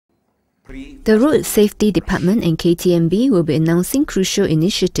The Road Safety Department and KTMB will be announcing crucial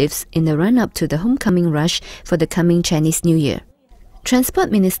initiatives in the run-up to the homecoming rush for the coming Chinese New Year.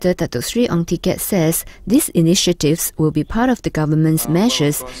 Transport Minister Datuk Seri Keat says these initiatives will be part of the government's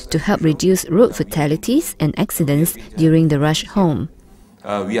measures to help reduce road fatalities and accidents during the rush home.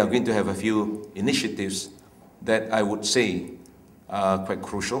 We are going to have a few initiatives that I would say are quite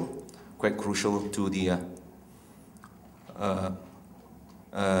crucial to the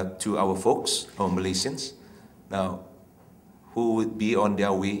to our folks, our Malaysians, now who would be on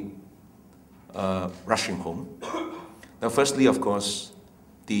their way rushing home. Now, firstly, of course,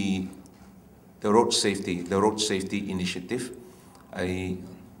 the road safety initiative. I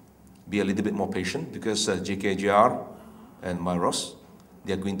be a little bit more patient because JKGR and Myros,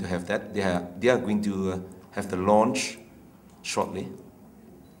 they are going to have that. They are going to have the launch shortly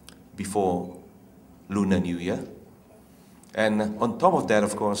before Lunar New Year. And on top of that,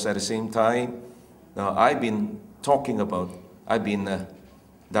 of course, at the same time, I've been directing the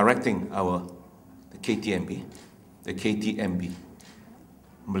KTMB,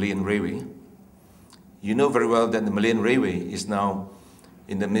 Malayan Railway. You know very well that the Malayan Railway is now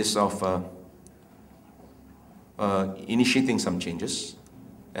in the midst of initiating some changes,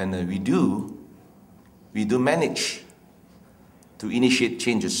 and we do manage to initiate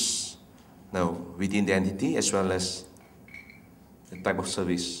changes now within the entity as well as the type of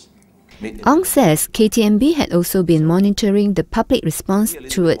service. Ong says KTMB had also been monitoring the public response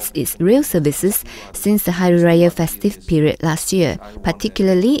towards its rail services since the Hari Raya festive period last year,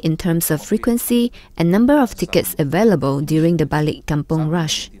 particularly in terms of frequency and number of tickets available during the Balik Kampung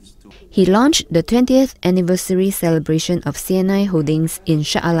rush. He launched the 20th anniversary celebration of CNY holdings in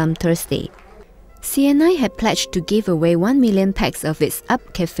Shah Alam Thursday. CNY had pledged to give away 1 million packs of its Up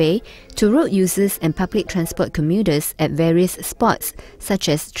Cafe to road users and public transport commuters at various spots such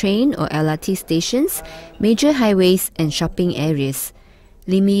as train or LRT stations, major highways and shopping areas.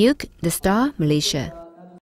 Lee Mi Yuk, The Star, Malaysia.